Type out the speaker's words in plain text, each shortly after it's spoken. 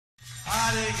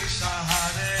Krishna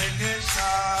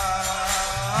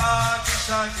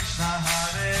Krishna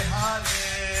Hare Hare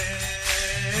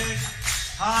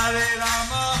Hare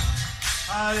Rama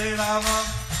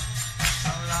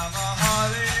Rama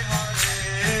Hare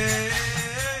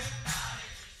Hare.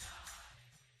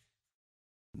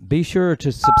 Be sure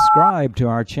to subscribe to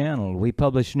our channel. We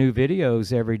publish new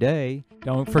videos every day.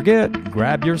 Don't forget,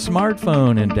 grab your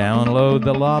smartphone and download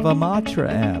the Lava Matra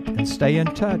app and stay in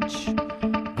touch.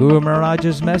 Guru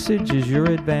Maharaj's message is your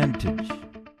advantage.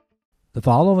 The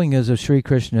following is a Sri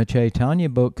Krishna Chaitanya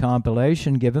book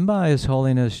compilation given by His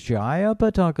Holiness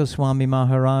Jayapataka Swami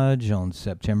Maharaj on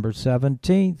September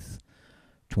 17th,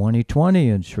 2020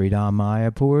 in Sridham,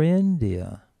 Mayapur,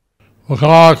 India.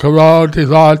 Vakakaroti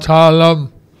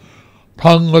Vatalam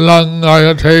Pangalang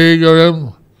Ayate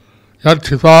Gurim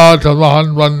Yatifata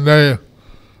Mahan Vande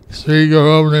Sri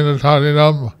Gurum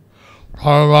Ninatarinam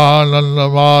Paramahananda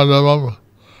Madhavam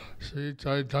Sri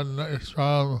Chaitanya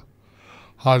Isram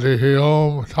Harihi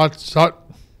Om Tat Sat.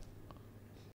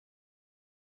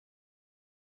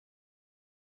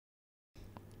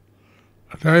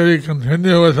 Today we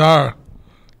continue with our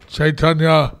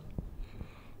Chaitanya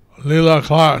Leela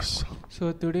class.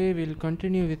 So today we'll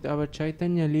continue with our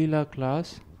Chaitanya Leela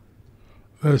class.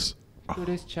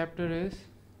 Today's chapter is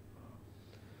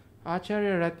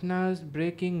Acaryaratna's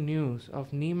breaking news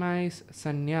of Nimai's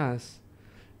Sannyasa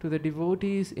to the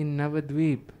devotees in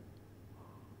Navadvipa.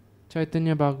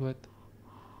 Chaitanya Bhagavat.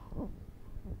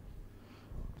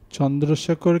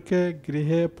 চন্দ্রশেখরকে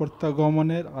গৃহে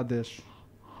প্রত্যাগমনের আদেশ।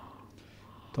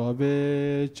 তবে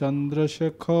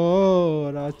চন্দ্রশেখর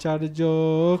আচার্য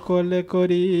কোলে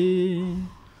করি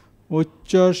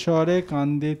উচ্চ স্বরে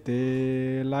কান্দিতে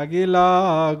লাগিলা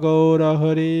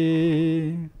Gaurhari.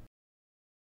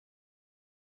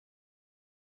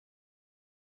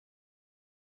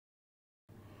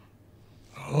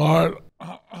 Lord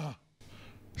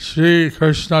Sri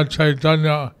Krishna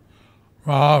Chaitanya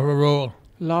Mahaprabhu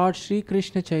Lord Sri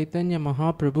Krishna Chaitanya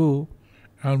Mahaprabhu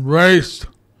embraced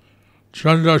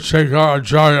Chandrasekhar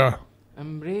Acharya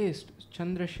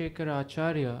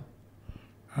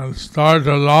and started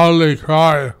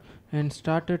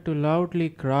to loudly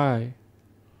cry.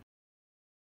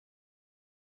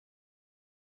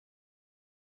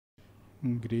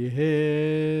 গৃহে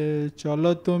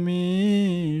চলো তুমি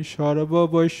সর্ব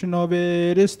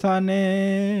বৈষ্ণবের স্থানে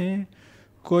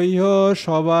কইহ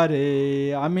সবারে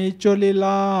আমি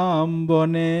চলিলাম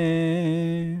বনে।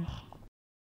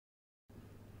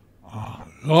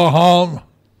 Go home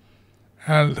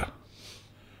and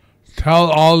tell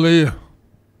all the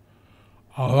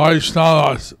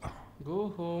Vaishnavas. Go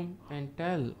home and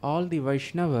tell all the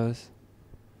Vaishnavas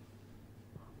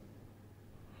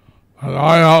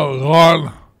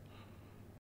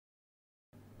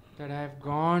that I have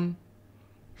gone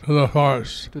to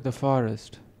the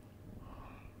forest.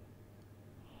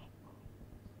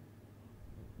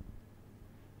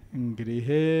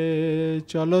 গৃহে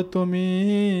চলো তুমি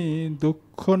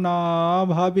দুঃখ না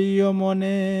ভাবিও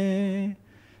মনে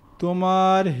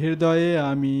তোমার হৃদয়ে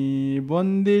আমি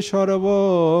বন্দী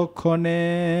সর্বক্ষণে।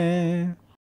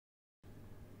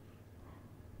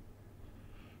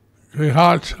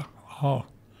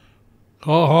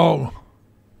 Go home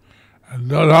and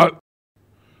do not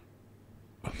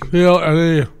feel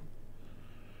any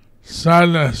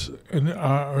sadness and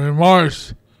remorse.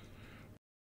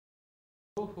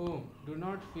 Go home, do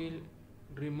not feel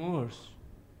remorse.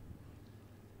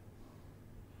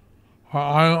 For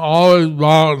I am always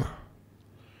bound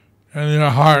in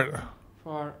your heart.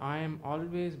 For I am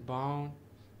always bound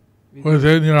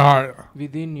within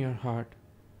your heart.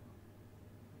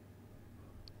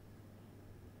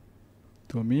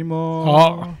 তুমি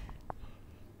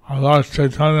Lord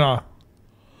Chaitanya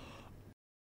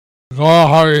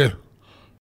Gaurahari,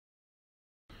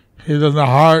 he's in the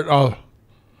heart of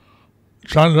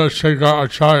Chandrasekhar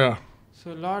Acharya. So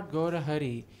Lord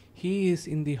Gaurahari, he is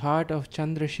in the heart of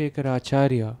Chandrasekhar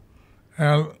Acharya.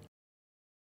 And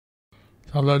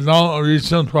so there's no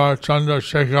reason for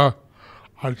Chandrasekhar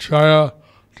Acharya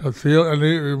to feel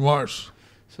any remorse.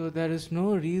 So there is no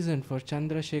reason for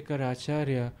Chandrasekhar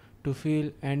Acharya to feel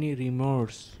any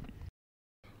remorse.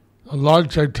 The Lord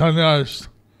Chaitanya is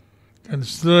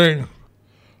considering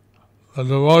the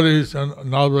devotees in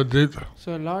Navadvipa. So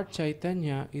Lord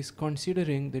Chaitanya is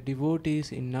considering the devotees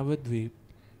in Navadvipa.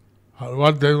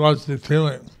 What they must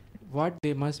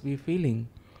be feeling.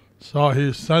 So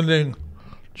he's sending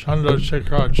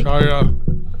Chandrasekhar Acharya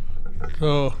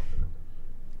to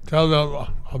tell them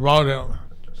about him.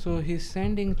 So he's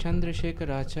sending Chandrasekhar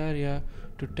Acharya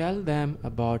to tell them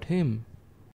about him.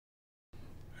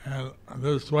 And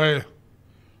this way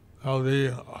they'll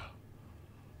be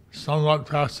somewhat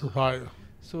pacified.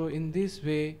 So in this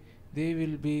way, they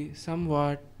will be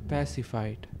somewhat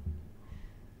pacified.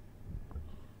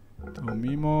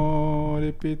 তুমি মোর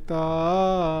পিতা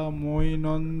মই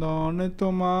নন্দন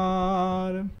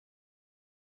তোমার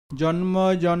জন্ম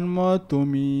জন্ম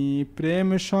তুমি প্রেম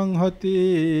সংহতি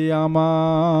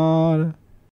আমার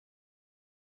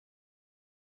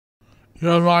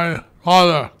You're my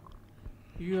father.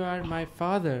 You are my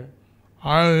father.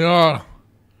 I am your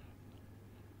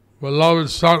beloved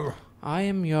son. I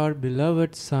am your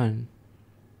beloved son.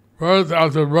 Birth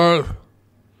after birth,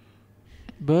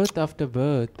 Birth after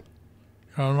birth,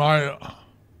 you're my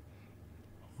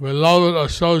beloved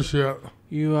associate.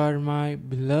 you are my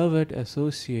beloved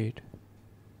associate.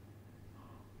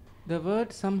 The word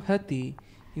samhati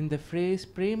in the phrase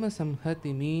prema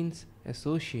samhati means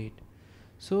associate.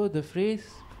 So the phrase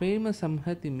prema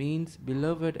samhati means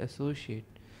beloved associate.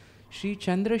 Sri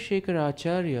Chandrasekhara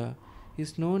Acharya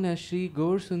is known as Sri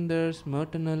Gaurasundar's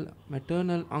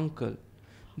maternal uncle.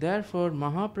 Therefore,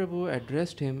 Mahaprabhu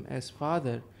addressed him as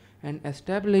father and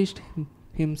established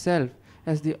himself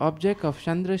as the object of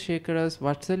Chandrasekhara's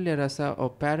Vatsalya Rasa or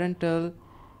parental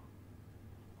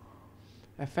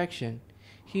affection.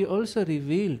 He also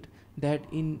revealed that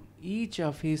in each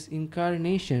of his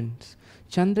incarnations,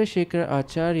 Chandrasekhara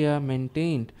Acharya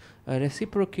maintained a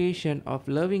reciprocation of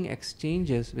loving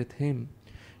exchanges with him.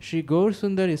 Sri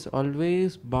Gaurasundar is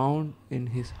always bound in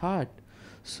his heart.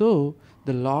 So,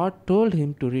 the Lord told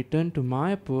him to return to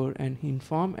Mayapur and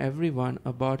inform everyone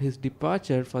about his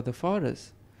departure for the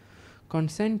forest.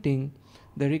 Consenting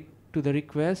to the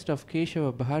request of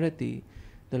Keshava Bharati,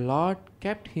 the Lord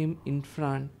kept him in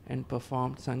front and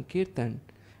performed Sankirtan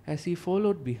as he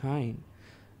followed behind.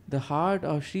 The heart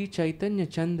of Sri Chaitanya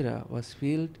Chandra was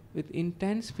filled with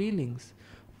intense feelings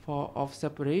of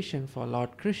separation for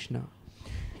Lord Krishna.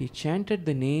 He chanted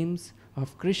the names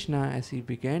of Krishna as he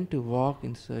began to walk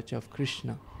in search of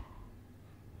Krishna.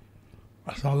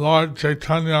 So Lord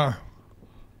Chaitanya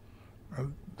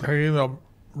taking the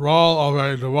role of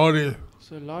a devotee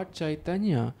So Lord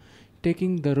Chaitanya,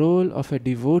 taking the role of a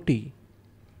devotee,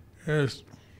 is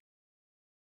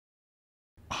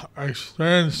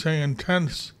experiencing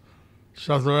intense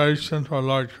separation from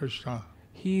Lord Krishna.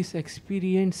 he is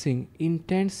experiencing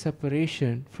intense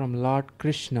separation from Lord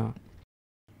Krishna.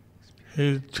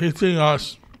 He's teaching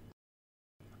us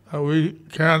that we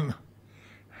can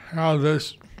have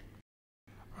this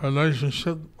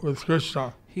relationship with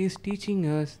Krishna He is teaching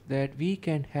us that we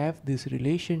can have this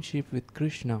relationship with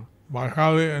Krishna by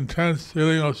having intense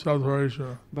feeling of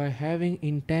separation. by having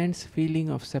intense feeling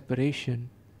of separation.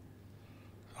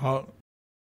 In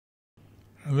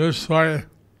this way,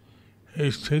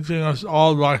 he's teaching us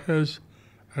all by his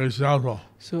example.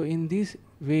 So in this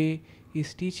way, he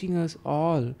is teaching us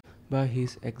all by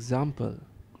his example.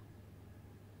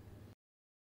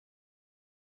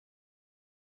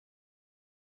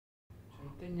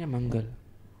 Chaitanya Mangal.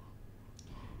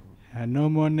 হেন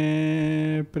মনে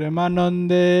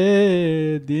প্রেমানন্দে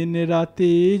দিন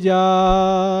রাতি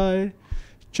যায়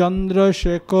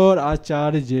চন্দ্রশেখর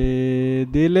আচার্যে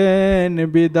দিলেন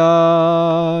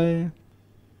বিদায়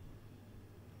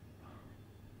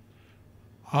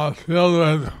Are filled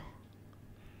with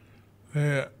the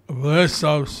bliss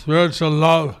of spiritual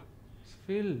love.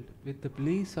 Filled with the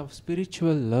bliss of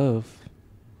spiritual love.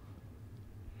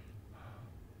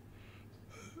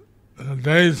 The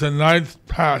days and nights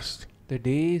passed. The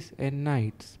days and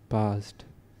nights passed.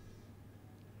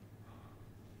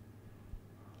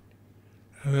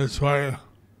 In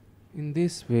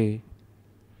this way,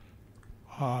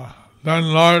 then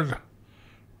Lord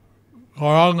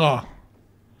Gauranga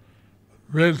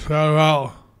bid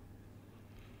farewell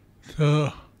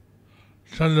to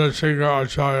Chandrasekhara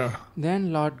Acharya.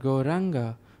 Then Lord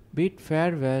Gauranga bid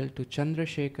farewell to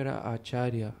Chandrasekhara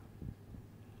Acharya.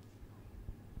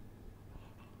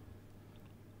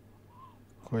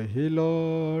 কহিল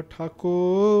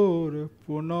ঠাকুর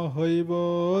পুনঃ হইব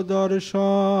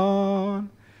দর্শন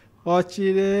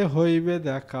অচিরে হইবে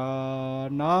দেখা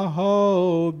না হও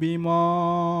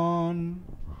বিমন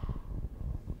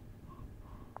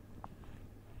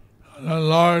And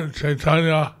Lord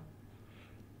Chaitanya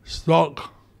spoke.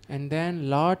 And then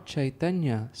Lord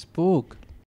Chaitanya spoke.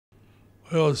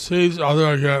 We will see each other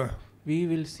again. We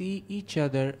will see each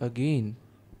other again.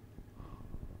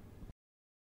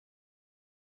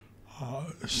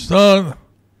 Soon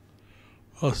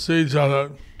we'll see each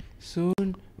other.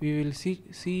 Soon we will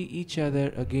see each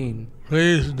other again.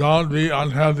 Please don't be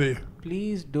unhappy.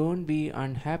 Please don't be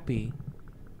unhappy.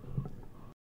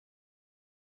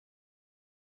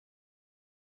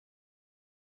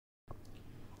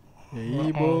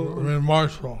 এই বল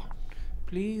Remorseful.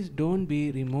 Please don't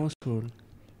be remorseful.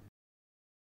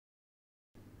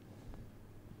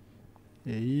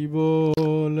 এই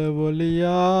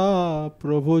বলিয়া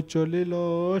প্রভু চলিল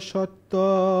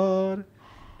সত্তর,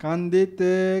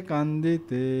 কান্দিতে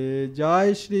কান্দিতে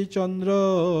যায় Srichandra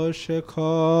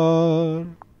Shekhar.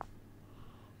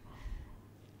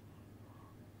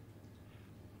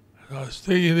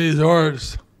 Speaking these words,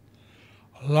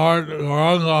 Lord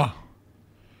Gauranga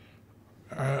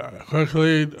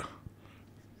quickly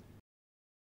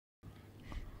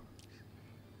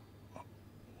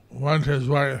went his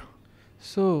way.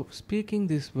 So, speaking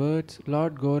these words,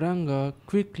 Lord Gauranga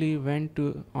quickly went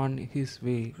on his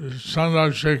way.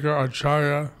 Chandrasekhar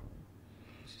Acharya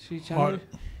Sri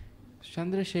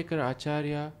Chandrasekhar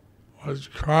Acharya was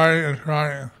crying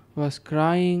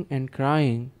and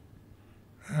crying,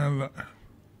 and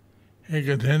he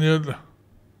continued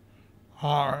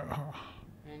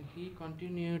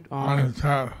on his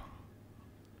path.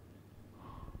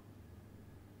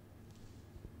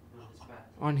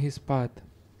 On his path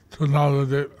To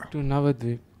Navadvipa. to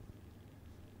Navadvipa.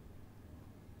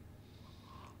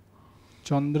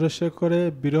 চন্দ্রশেখরে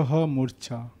বিরহ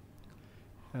মূর্ছা,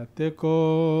 এতে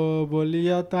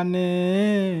বলিয়া তানে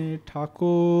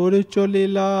ঠাকুর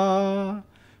চলিলা,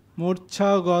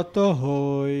 মূর্ছাগত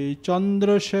হই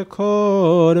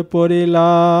Chandrashekhar পড়িলা।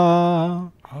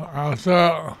 After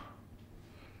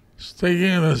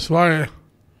speaking this way,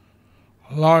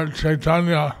 Lord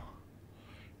Chaitanya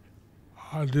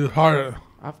departed.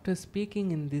 After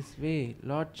speaking in this way,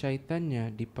 Lord Chaitanya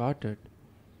departed.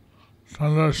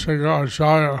 Chandrasekhar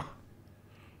Acharya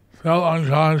fell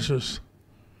unconscious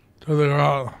to the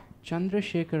ground,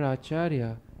 Chandrasekhar Acharya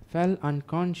fell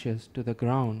unconscious to the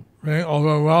ground, being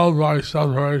overwhelmed by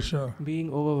separation. being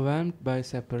overwhelmed by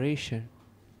separation.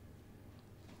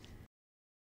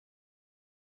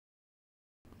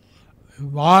 The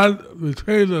bond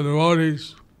between the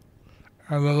devotees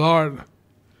and the Lord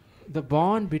The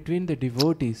bond between the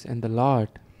devotees and the Lord,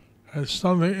 is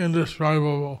something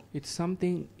indescribable. it's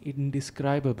something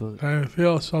indescribable. They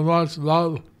feel so much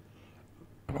love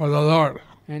for the Lord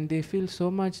And they feel so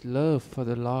much love for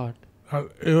the Lord that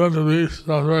even to be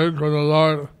separated from the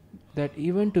Lord that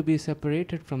even to be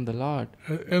separated from the Lord,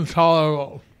 is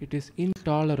intolerable. it is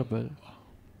intolerable.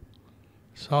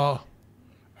 So,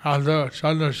 after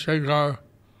Chandrasekhar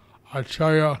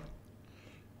Acharya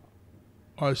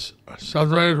was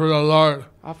separated from the Lord,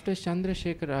 After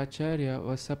Chandrasekhar Acharya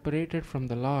was separated from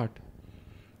the Lord,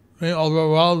 being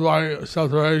overwhelmed by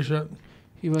separation,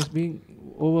 he was being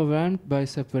overwhelmed by he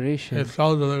separation.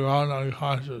 fell to the ground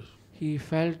unconscious. He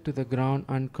fell to the ground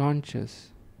unconscious.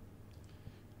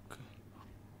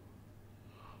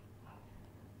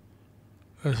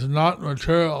 This is not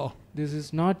material. This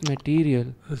is not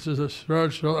material. This is a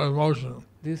spiritual emotion.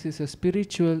 This is a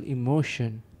spiritual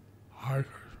emotion. Hare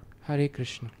Hare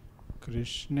Krishna.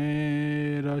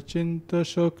 কৃষ্ণের অচিন্ত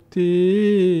শক্তি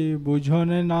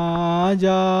বুঝনে না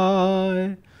যায়,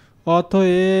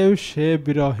 অতএব সে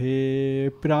বিরহে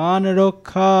প্রাণ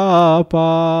রক্ষা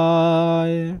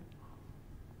পায়।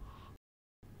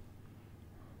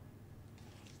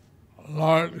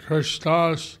 Lord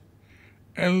Krishna's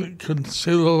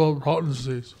inconceivable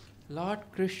potencies Lord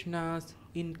Krishna's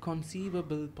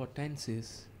inconceivable potencies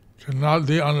cannot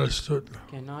be understood.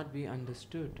 cannot be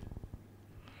understood.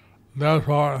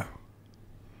 Therefore,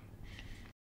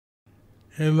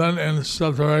 even in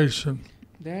separation,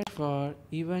 Therefore,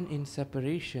 even in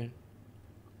separation,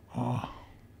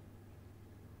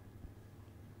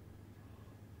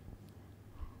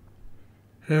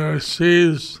 he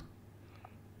receives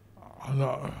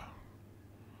the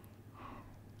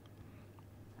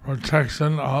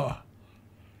protection of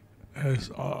his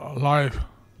life,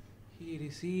 he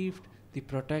received the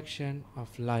protection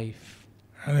of life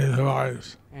and he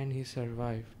survives. and he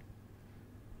survived.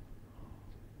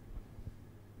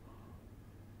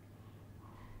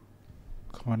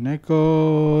 ক্ষণেক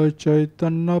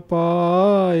Chaitanya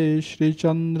পায়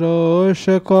শ্রীচন্দ্র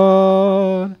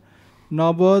শেখর,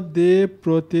 নবদ্বীপ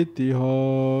প্রতীতিহ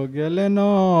গেলেন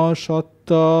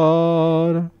সত্তর।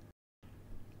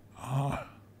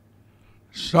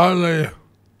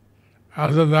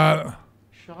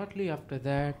 Shortly after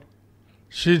that,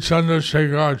 Sri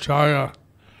Chandrasekhar Acharya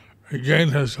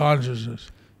regained his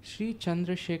consciousness. Sri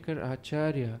Chandrasekhar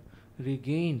Acharya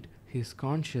regained his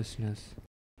consciousness.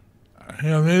 He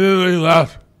immediately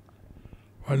left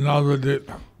for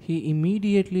Navadvipa He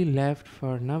immediately left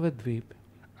for Navadvipa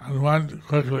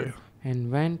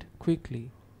and went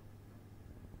quickly.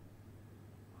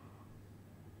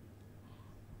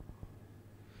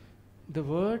 The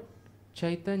word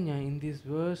Chaitanya in this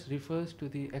verse refers to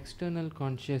the external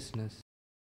consciousness.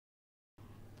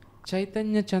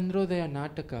 Chaitanya Chandrodaya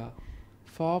Nataka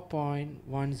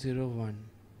 4.101.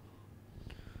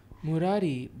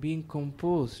 Murari, being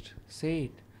composed, said,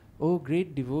 O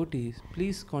great devotees,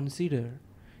 please consider,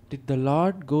 did the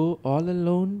Lord go all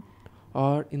alone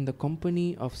or in the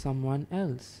company of someone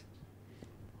else?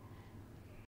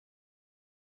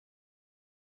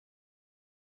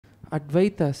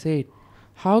 Advaita said,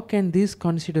 how can this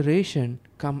consideration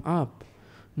come up?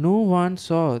 No one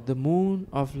saw the moon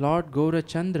of Lord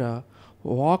Gaurachandra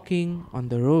walking on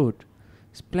the road.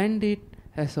 Splendid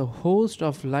as a host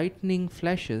of lightning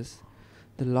flashes,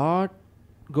 the Lord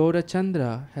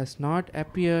Gaurachandra has not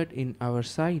appeared in our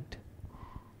sight.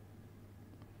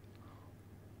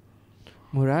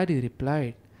 Murari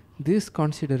replied, this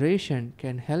consideration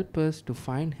can help us to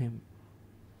find him.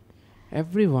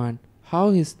 Everyone, how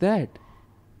is that?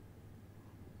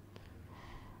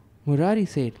 Murari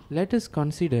said, let us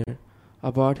consider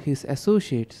about his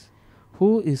associates,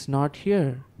 who is not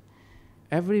here.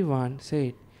 Everyone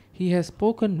said, he has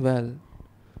spoken well.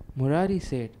 Murari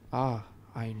said, ah,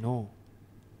 I know.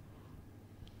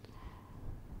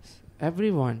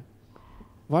 Everyone,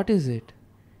 what is it?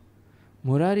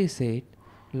 Murari said,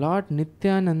 Lord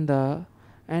Nityananda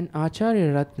and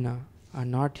Acaryaratna are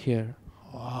not here.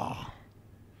 Wow.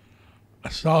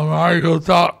 So Mary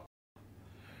Gupta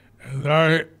is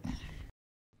very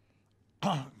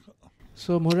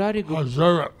So Murari Gupta,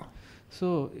 observant.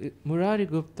 Murari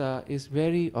Gupta is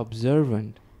very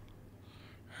observant.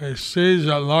 He sees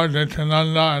that Lord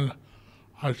Nityananda and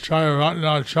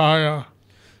Acaryaratna Acharya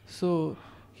So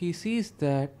he sees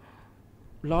that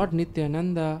Lord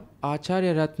Nityananda,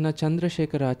 Acaryaratna,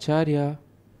 Chandrasekhara Acharya,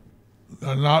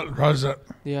 are not present.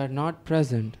 they are not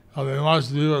present. So they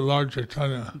must be with Lord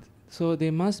Chaitanya. So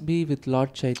they must be with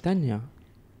Lord Chaitanya.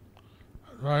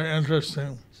 Very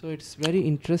interesting. So it's very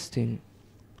interesting.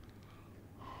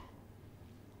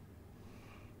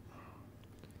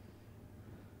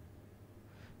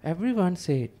 Everyone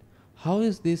said, how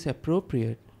is this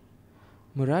appropriate?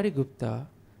 Murari Gupta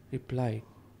replied,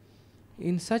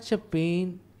 in such a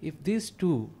pain, if these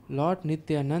two, Lord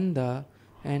Nityananda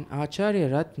and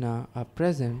Acaryaratna, are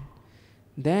present,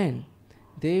 then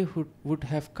they would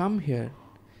have come here.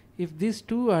 If these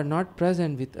two are not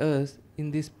present with us in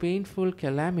this painful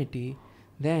calamity,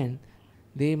 then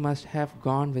they must have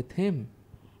gone with him.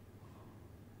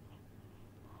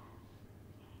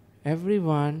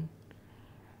 Everyone,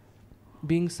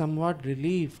 being somewhat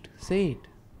relieved, said,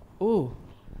 oh,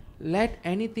 let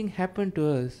anything happen to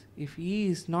us. If he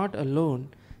is not alone,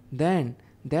 then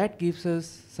that gives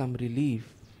us some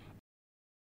relief.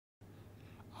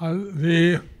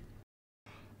 The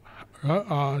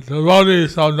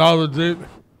devotees of Navadvipa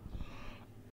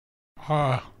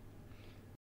are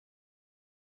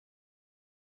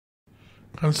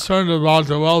concerned about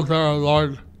the welfare of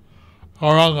Lord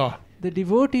Gauranga. The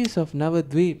devotees of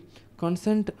Navadvipa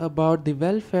concerned about the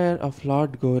welfare of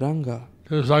Lord Gauranga.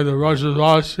 Just like the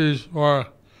Vrajavasis were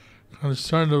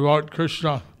concerned about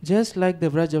Krishna. Just like the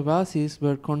Vrajavasis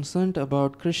were concerned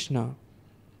about Krishna.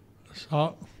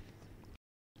 So,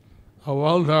 the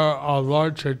welfare of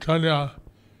Lord Chaitanya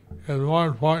is more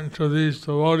important to these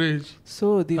devotees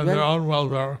So the than their own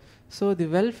welfare. So the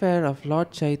welfare of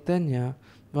Lord Chaitanya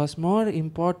was more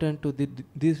important to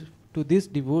this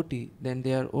devotee than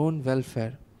their own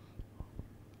welfare.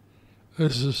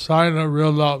 This is a sign of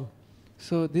real love.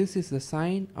 So this is the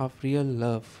sign of real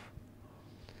love.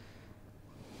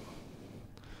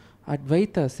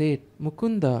 Advaita said,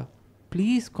 Mukunda,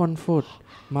 please comfort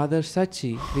Mother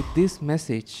Sachi with this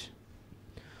message.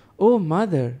 O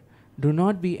Mother, do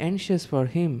not be anxious for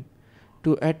him.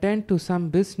 To attend to some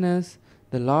business,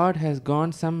 the Lord has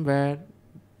gone somewhere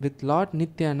with Lord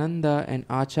Nityananda and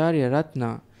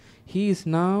Acaryaratna. He is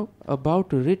now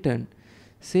about to return.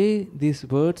 Say these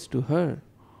words to her.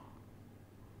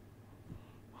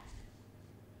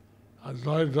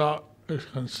 Advaita is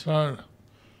concerned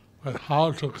with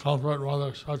how to comfort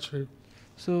Mother Sachi.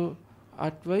 So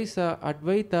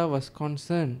Advaita was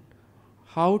concerned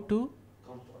how to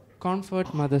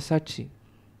comfort Mother Sachi.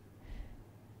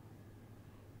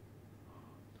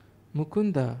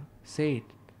 Mukunda said,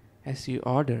 as you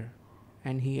order,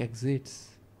 and he exits.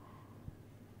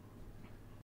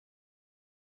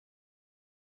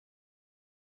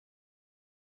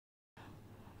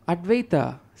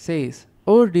 Advaita says,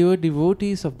 O dear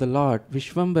devotees of the Lord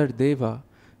Vishwambar Deva,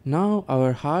 now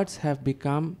our hearts have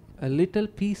become a little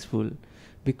peaceful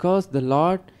because the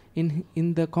Lord in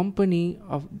the company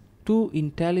of two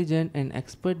intelligent and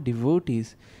expert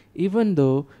devotees, even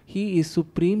though he is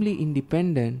supremely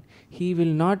independent, he will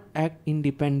not act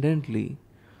independently.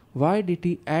 Why did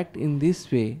he act in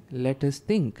this way? Let us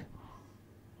think.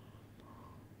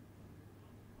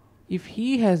 If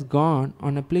he has gone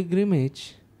on a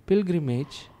pilgrimage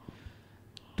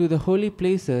to the holy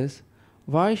places,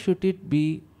 why should it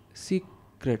be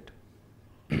secret?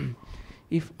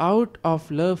 If out of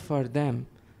love for them,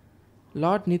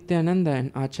 Lord Nityananda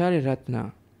and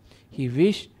Acaryaratna, he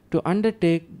wished to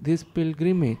undertake this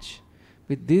pilgrimage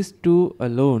with these two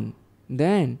alone,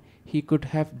 then he could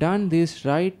have done this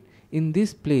right in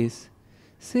this place,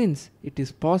 since it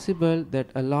is possible that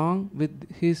along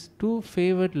with his two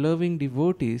favored loving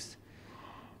devotees,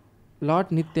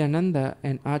 Lord Nityananda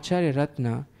and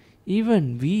Acaryaratna,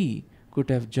 even we could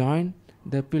have joined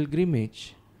the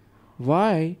pilgrimage.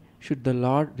 Why should the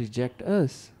Lord reject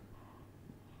us?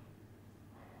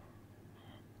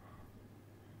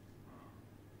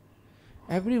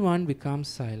 Everyone becomes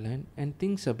silent and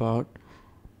thinks about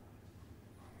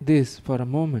this for a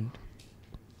moment.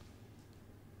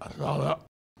 So that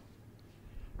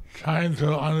trying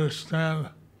to understand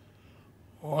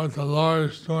what the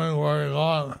Lord is doing, where He's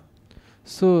gone.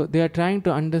 So they are trying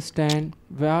to understand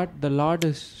what the Lord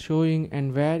is showing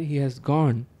and where He has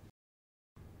gone.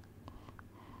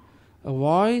 A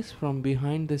voice from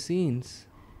behind the scenes.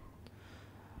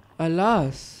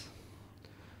 Alas,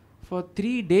 for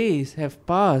 3 days have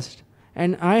passed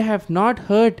and I have not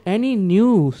heard any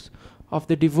news of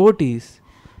the devotees.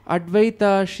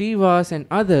 Advaita, Srivas and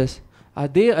others, are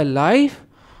they alive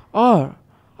or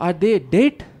are they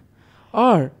dead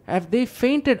or have they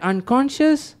fainted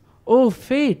unconscious? Oh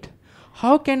fate,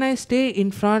 how can I stay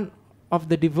in front of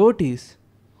the devotees?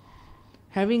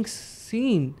 Having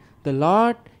seen the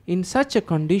Lord in such a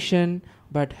condition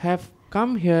but have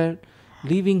come here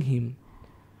leaving Him,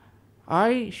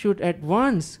 I should at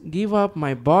once give up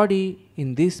my body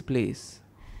in this place.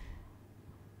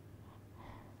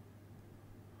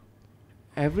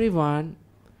 Everyone,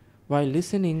 while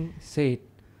listening, said,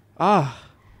 "Ah,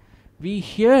 we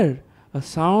hear a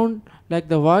sound like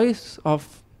the voice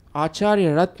of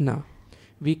Acaryaratna.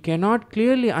 We cannot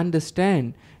clearly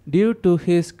understand due to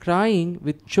his crying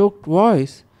with choked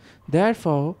voice.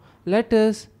 Therefore, let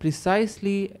us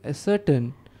precisely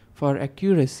ascertain for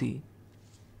accuracy."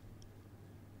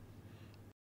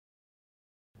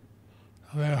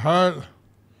 They heard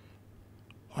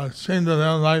what seemed to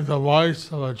them like the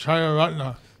voice of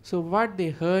Acaryaratna. So what they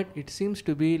heard, it seems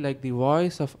to be like the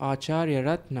voice of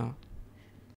Acaryaratna.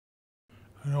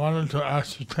 And wanted to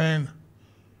ascertain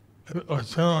if it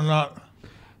was him or not.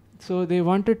 So they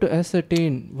wanted to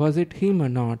ascertain, was it him or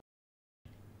not?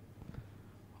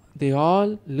 They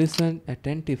all listened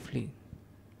attentively.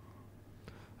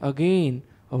 Again,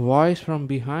 a voice from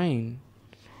behind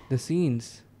the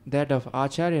scenes, that of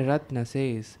Acaryaratna,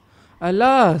 says,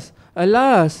 "Alas,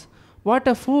 alas, what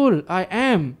a fool I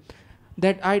am,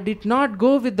 that I did not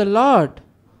go with the Lord.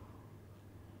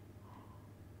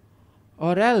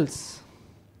 Or else,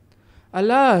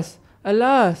 alas,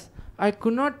 alas, I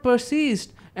could not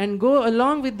persist and go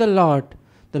along with the Lord.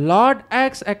 The Lord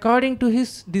acts according to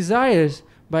His desires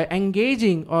by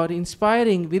engaging or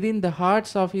inspiring within the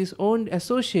hearts of His own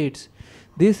associates.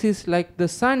 This is like the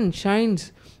sun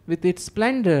shines with its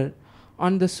splendor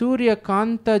on the Surya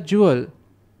Kanta jewel.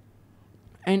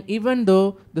 And even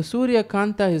though the Surya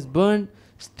Kanta is burned,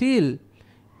 still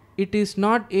it is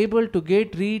not able to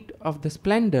get rid of the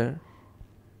splendor."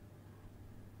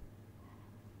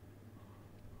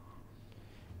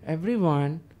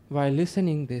 Everyone, while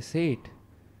listening, they said,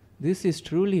 "This is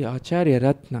truly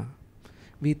Acaryaratna.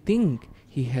 We think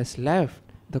he has left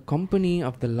the company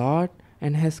of the Lord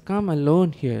and has come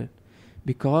alone here,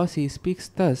 because he speaks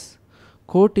thus,"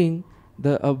 quoting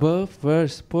the above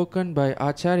verse spoken by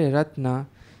Acaryaratna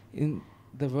in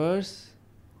the verse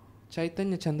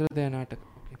Chaitanya Chandrodaya Nataka.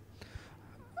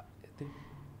 Okay.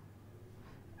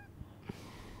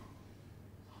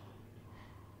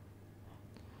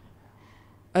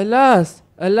 "Alas,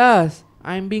 alas,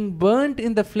 I am being burnt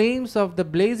in the flames of the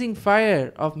blazing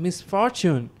fire of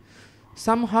misfortune.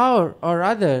 Somehow or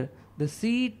other, the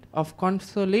seed of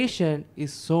consolation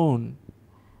is sown."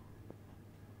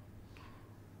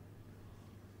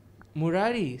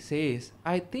 Murari says,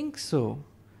 "I think so.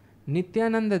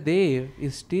 Nityananda Dev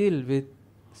is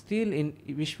still in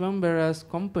Vishwambara's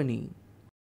company.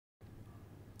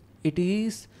 It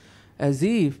is as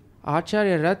if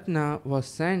Acaryaratna was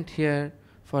sent here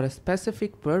for a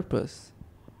specific purpose."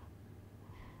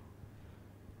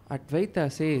 Advaita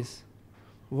says,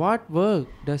 "What work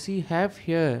does he have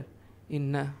here in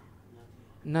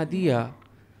Nadia?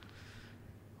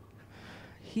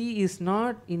 He is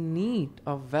not in need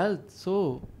of wealth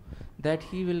so that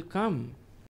he will come.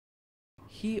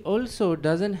 He also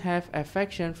doesn't have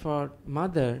affection for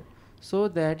mother so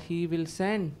that he will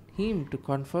send him to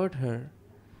comfort her.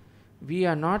 we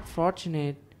are not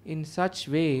fortunate in such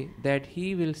way that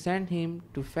he will send him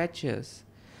to fetch us.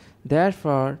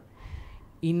 Therefore,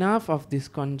 enough of this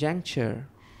conjuncture.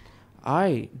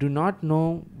 I do not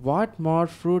know what more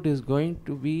fruit is going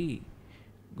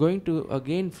to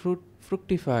again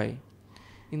fructify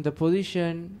in the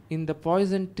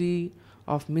poison tree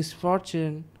of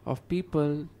misfortune of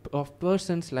people, of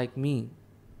persons like me.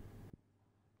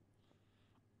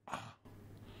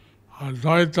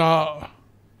 Advaita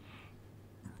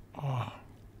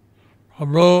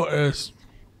Prabhu is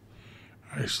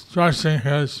expressing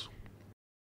his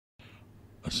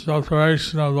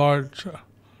separation of Lord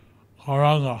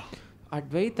Gauranga.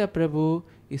 Advaita Prabhu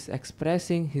is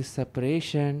expressing his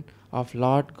separation of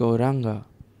Lord Gauranga.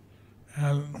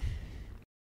 And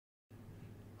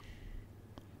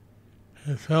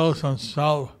he feels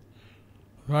himself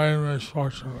very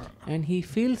misfortunate. And he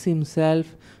feels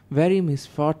himself very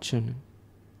misfortunate.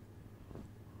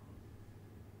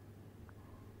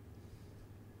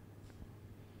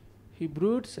 He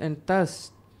broods and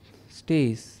thus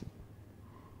stays.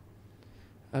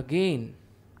 Again,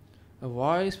 a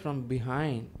voice from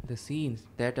behind the scenes,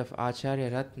 that of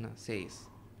Acaryaratna, says,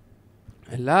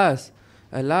 Alas,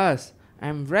 alas, I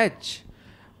am wretched,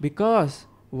 because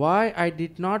why I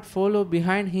did not follow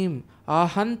behind him,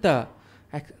 Ahanta?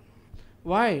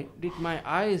 Why did my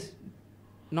eyes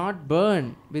not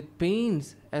burn with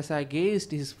pains as I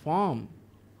gazed his form?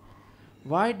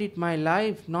 Why did my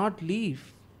life not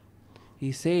leave?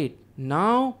 He said,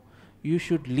 Now you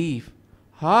should leave.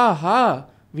 Ha ha,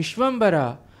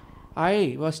 Vishwambara,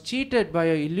 I was cheated by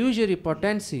your illusory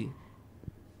potency.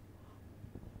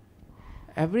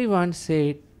 Everyone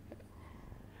said,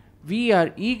 We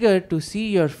are eager to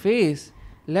see your face.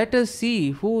 Let us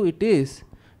see who it is.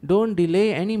 Don't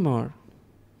delay anymore.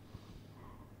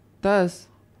 Thus,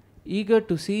 eager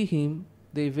to see him,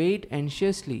 they wait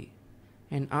anxiously,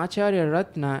 and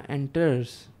Acaryaratna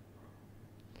enters.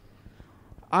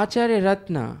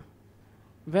 Acaryaratna,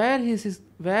 where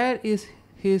is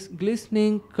his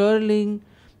glistening, curling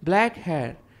black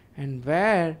hair, and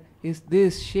where is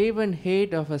this shaven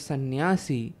head of a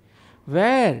sannyasi?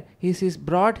 Where is his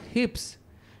broad hips,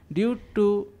 due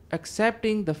to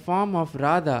accepting the form of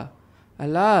Radha?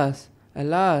 Alas,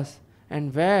 alas,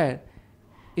 and where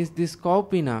is this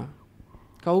Kaupina?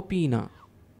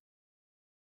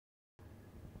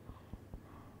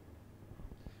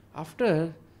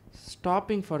 After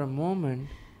stopping for a moment,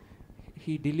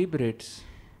 he deliberates.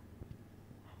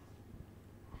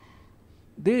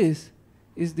 This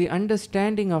is the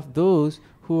understanding of those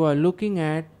who are looking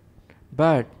at,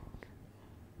 but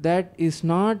that is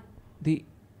not the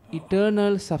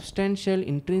eternal, substantial,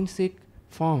 intrinsic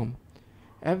form.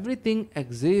 Everything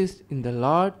exists in the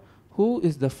Lord, who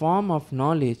is the form of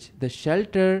knowledge, the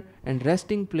shelter and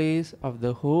resting place of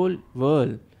the whole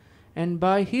world. And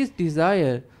by his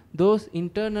desire, those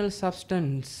internal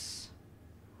substance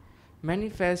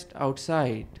manifest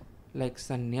outside like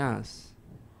sannyas.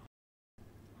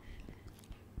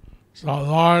 So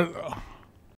Lord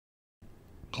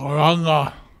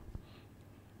Gauranga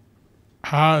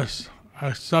has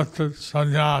accepted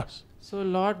sannyas. So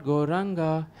Lord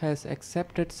Gauranga has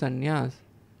accepted sannyas.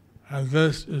 And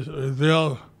this is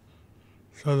revealed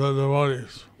to the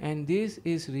devotees. And this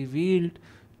is revealed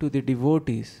to the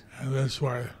devotees. In this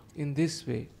way. In this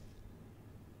way.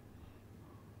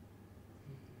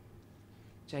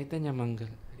 Chaitanya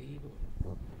Mangal.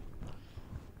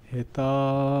 হেতা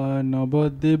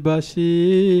নবদ্বীপবাসী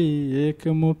এক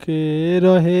মুখে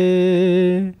রহে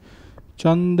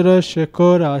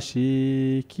চন্দ্রশেখর আসি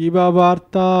কিবা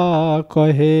বার্তা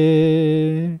কহে.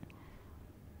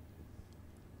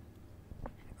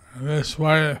 In this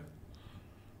way,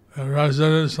 the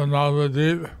residents of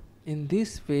Navadvipa. In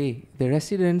this way, the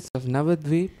residents of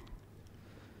Navadvipa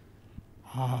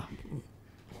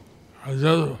as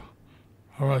if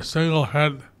from a single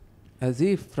head. As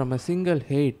if from a single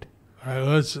head. They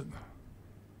listened.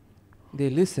 They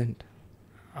listened.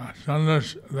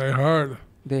 They heard.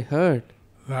 They heard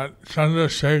That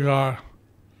Chandrasekhar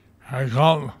had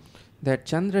come. That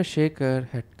Chandrasekhar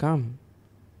had come.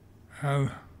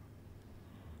 And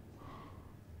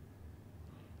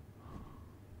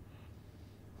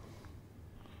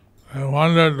they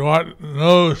wondered what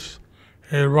news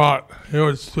he brought. He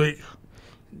would speak.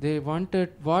 They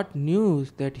wondered what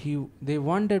news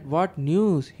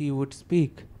he would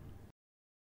speak.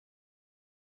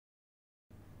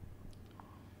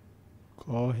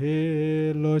 কহে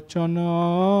লোচন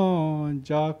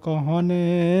যা কহনে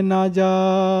না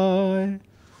যায়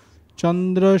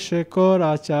চন্দ্রশেখর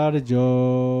আচার্য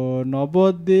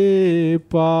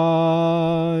নবদ্বীপায়.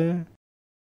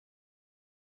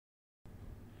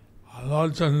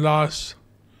 Lochan Das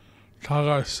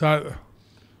Thakur said,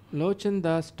 Lochan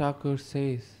Das Thakur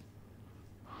said,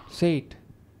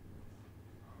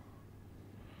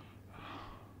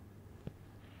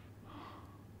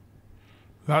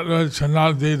 that which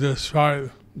cannot be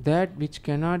described. that which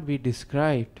cannot be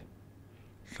described.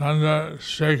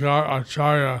 Chandrasekhar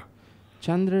Acharya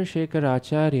Chandrasekhar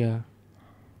Acharya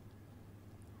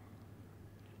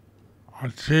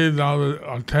attained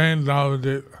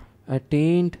Navadvipa.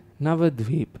 attained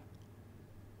Navadvipa.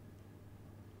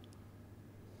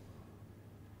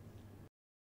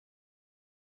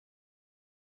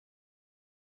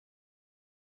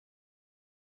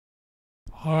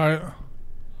 Alright.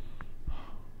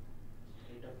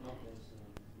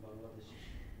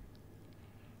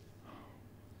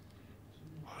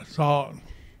 So,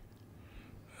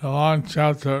 a long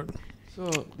chapter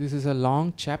So, this is a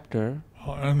long chapter.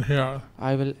 will end here.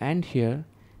 I will end here.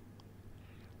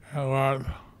 And what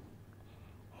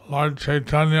Lord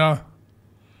Chaitanya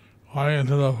going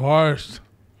into the forest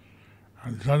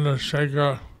and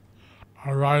Chandrasekhar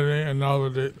arriving in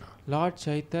Navadvipa. Lord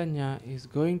Chaitanya is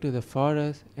going to the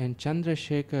forest and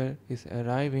Chandrasekhar is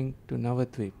arriving to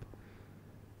Navadvipa.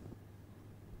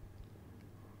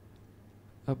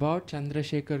 About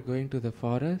Chandrasekhar going to the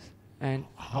forest and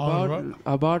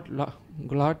about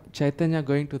Lord Chaitanya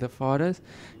going to the forest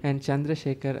and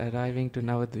Chandrasekhar arriving to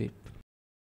Navadvipa.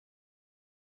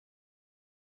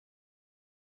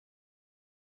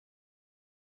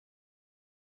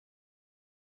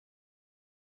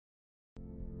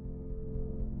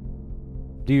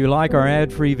 Do you like our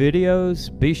ad-free videos?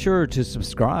 Be sure to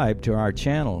subscribe to our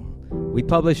channel. We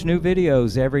publish new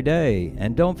videos every day,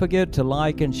 and don't forget to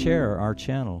like and share our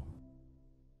channel.